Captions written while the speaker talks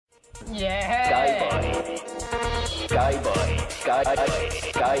Yeah. Sky boy, sky boy,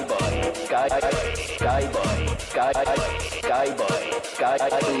 sky boy, sky boy, sky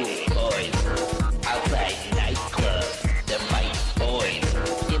boy. Boys, outside nightclub, the might boys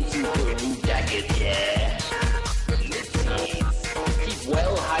in super blue jackets, yeah. Keep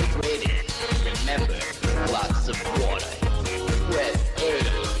well hydrated. Remember, lots of water.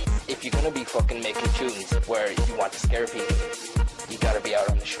 If you're gonna be fucking making tunes where you want to scare people, you gotta be out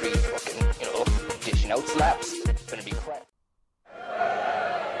on the street fucking, dishing out slaps. It's gonna be crap.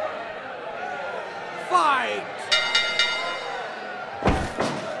 Fight!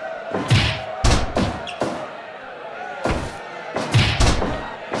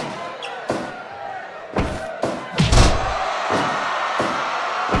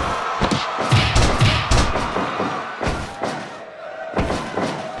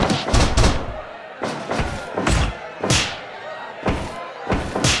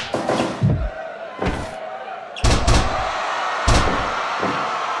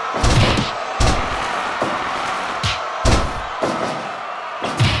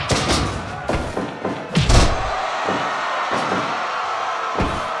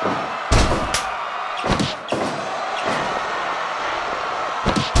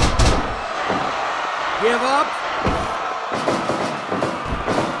 Give up.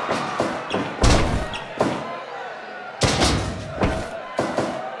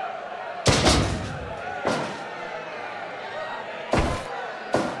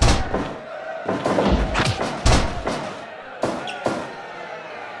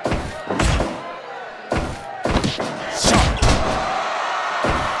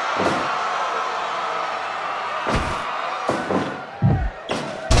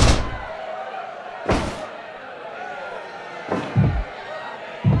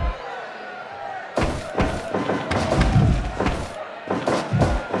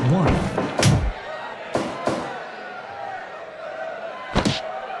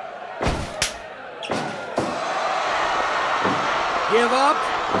 Give up.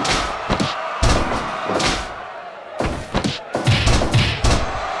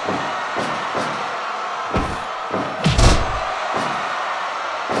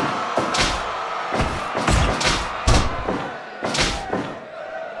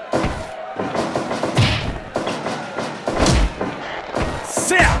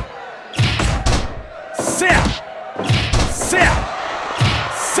 Sit. Sit. Sit.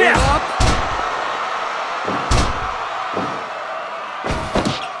 Sit up.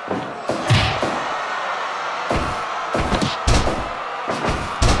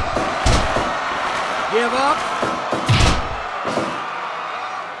 Give up.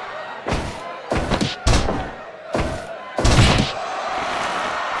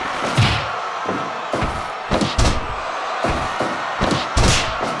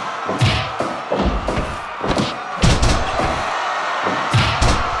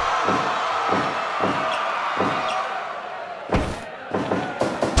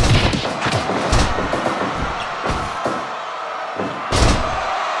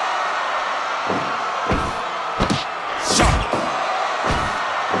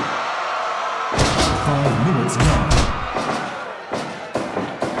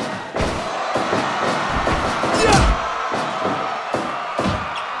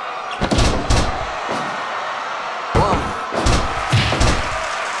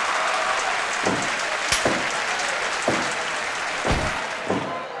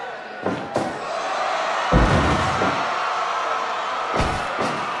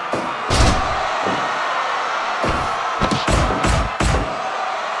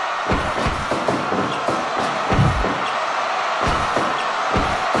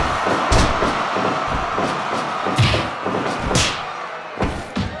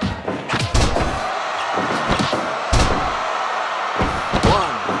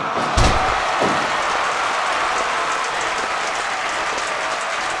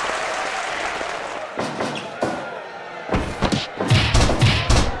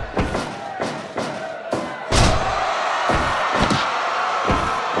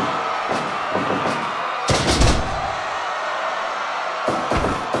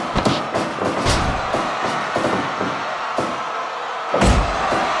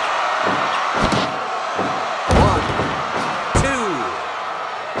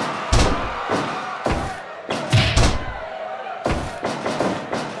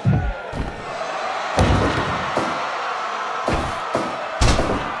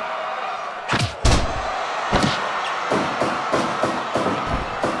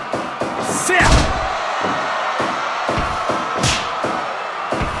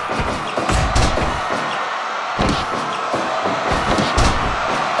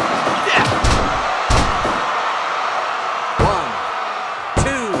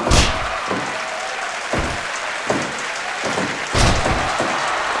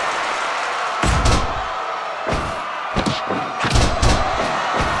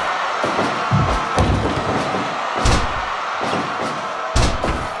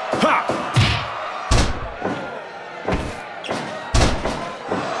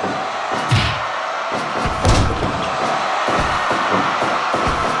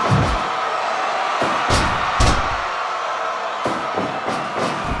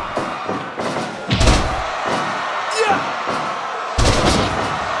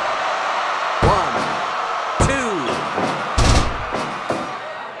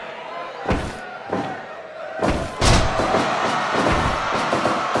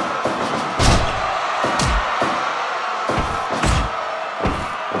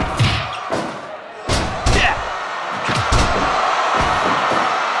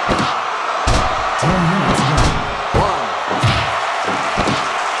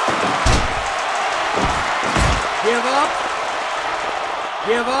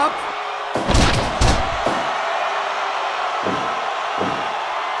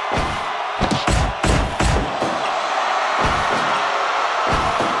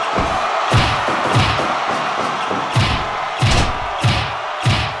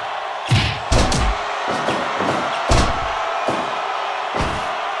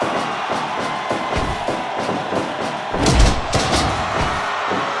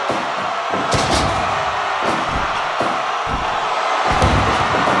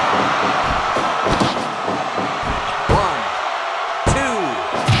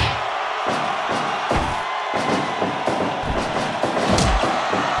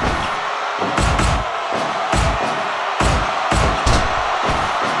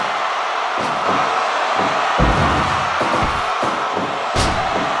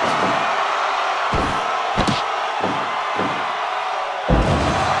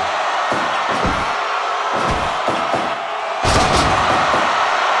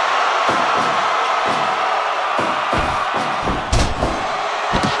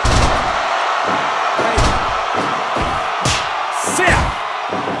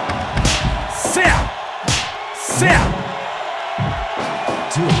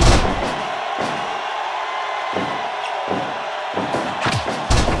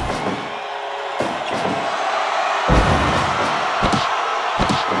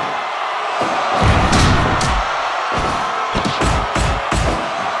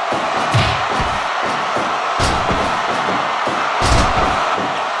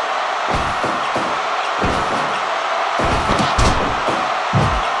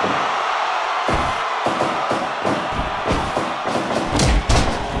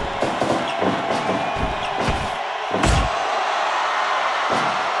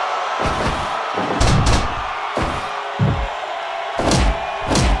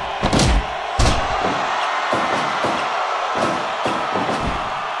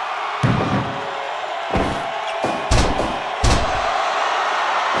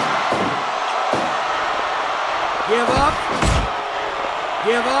 Give up.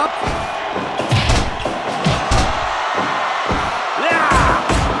 Give up. Yeah!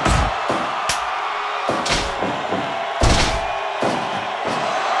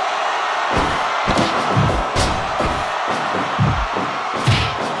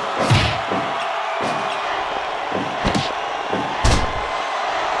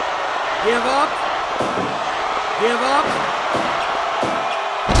 Give up. Give up.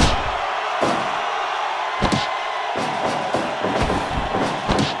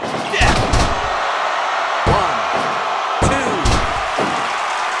 Yeah. 1, 2.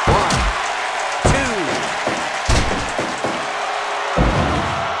 1, 2.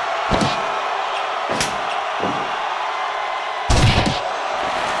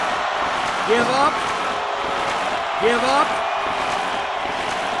 Give up. Give up.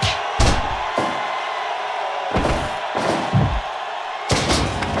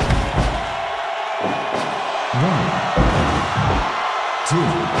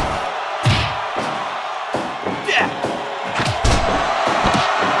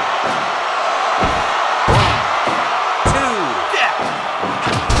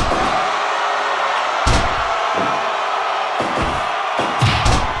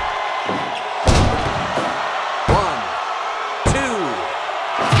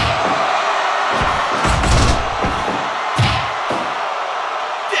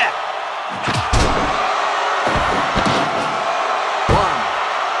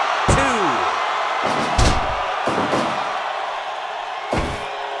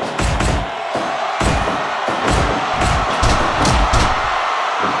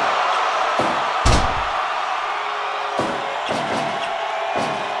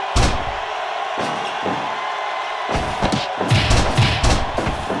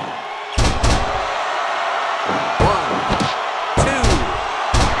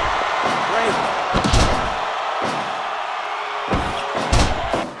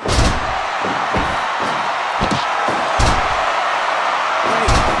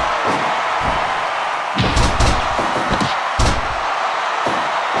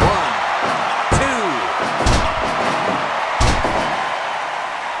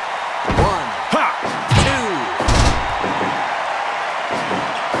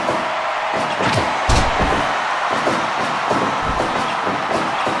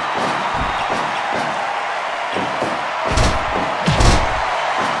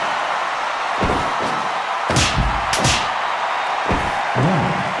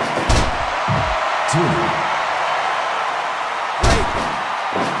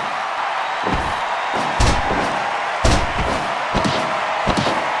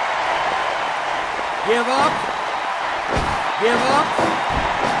 Give up. Give up.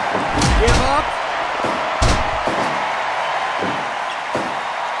 Give up.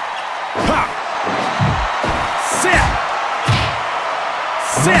 Ha! Sit.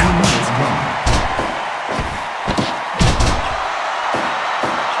 Sit.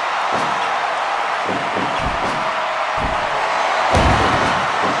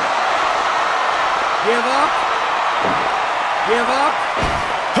 Give up. Give up.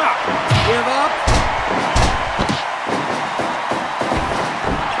 Ha! Give up.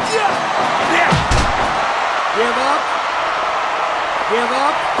 Yeah. Yeah. Give up. Give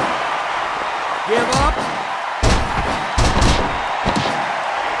up. Give up.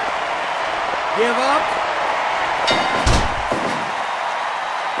 Give up.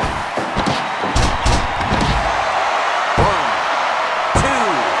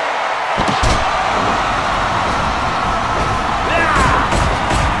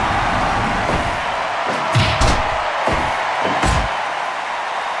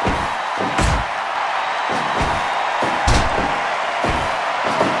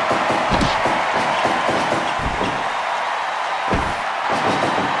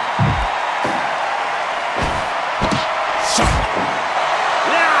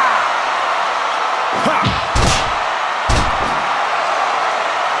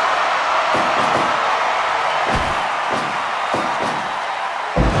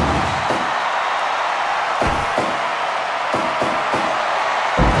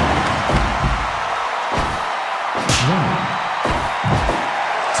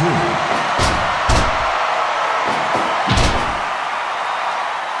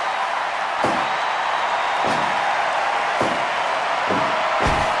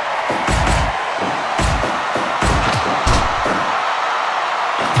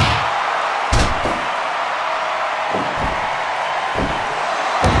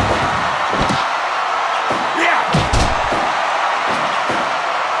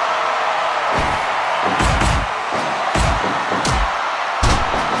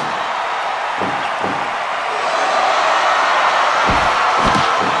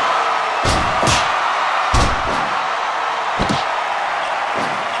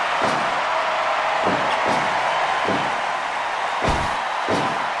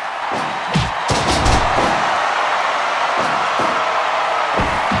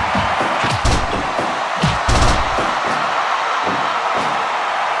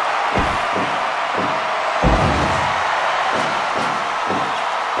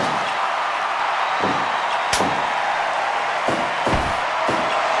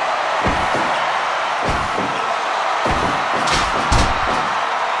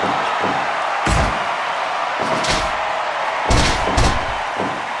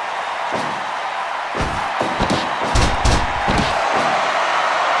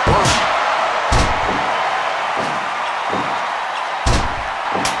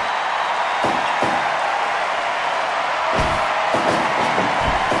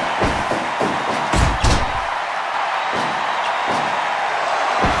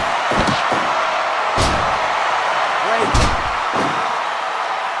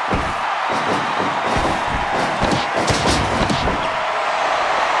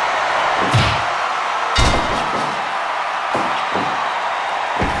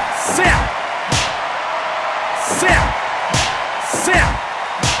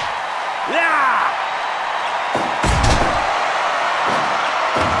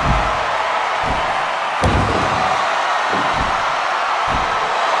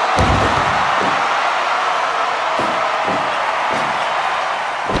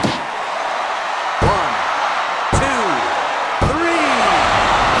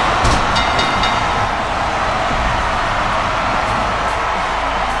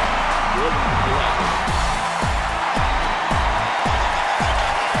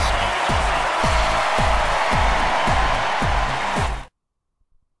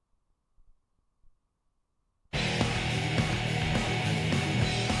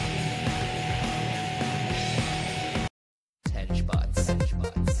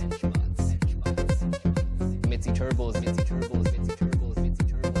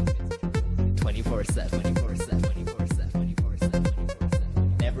 24/7, 24/7, 24/7, 24/7,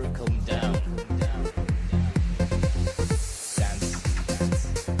 24/7. Never calm down.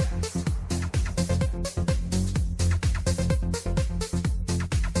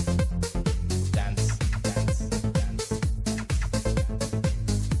 Dance.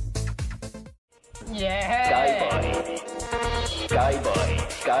 Yeah. Sky boy,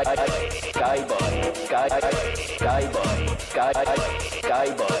 sky boy, sky boy, sky boy, sky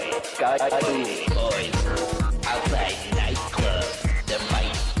boy, boys. Outside nightclub, the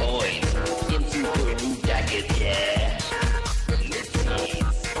might boys in super new jackets, yeah.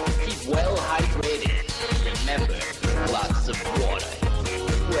 Keep well hydrated. Remember, lots of water.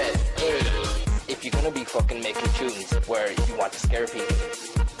 Press A. If you're gonna be fucking making tunes where you want to scare people,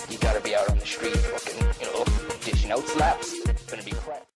 you gotta be out on the street fucking, dishing out slaps. Gonna be crap.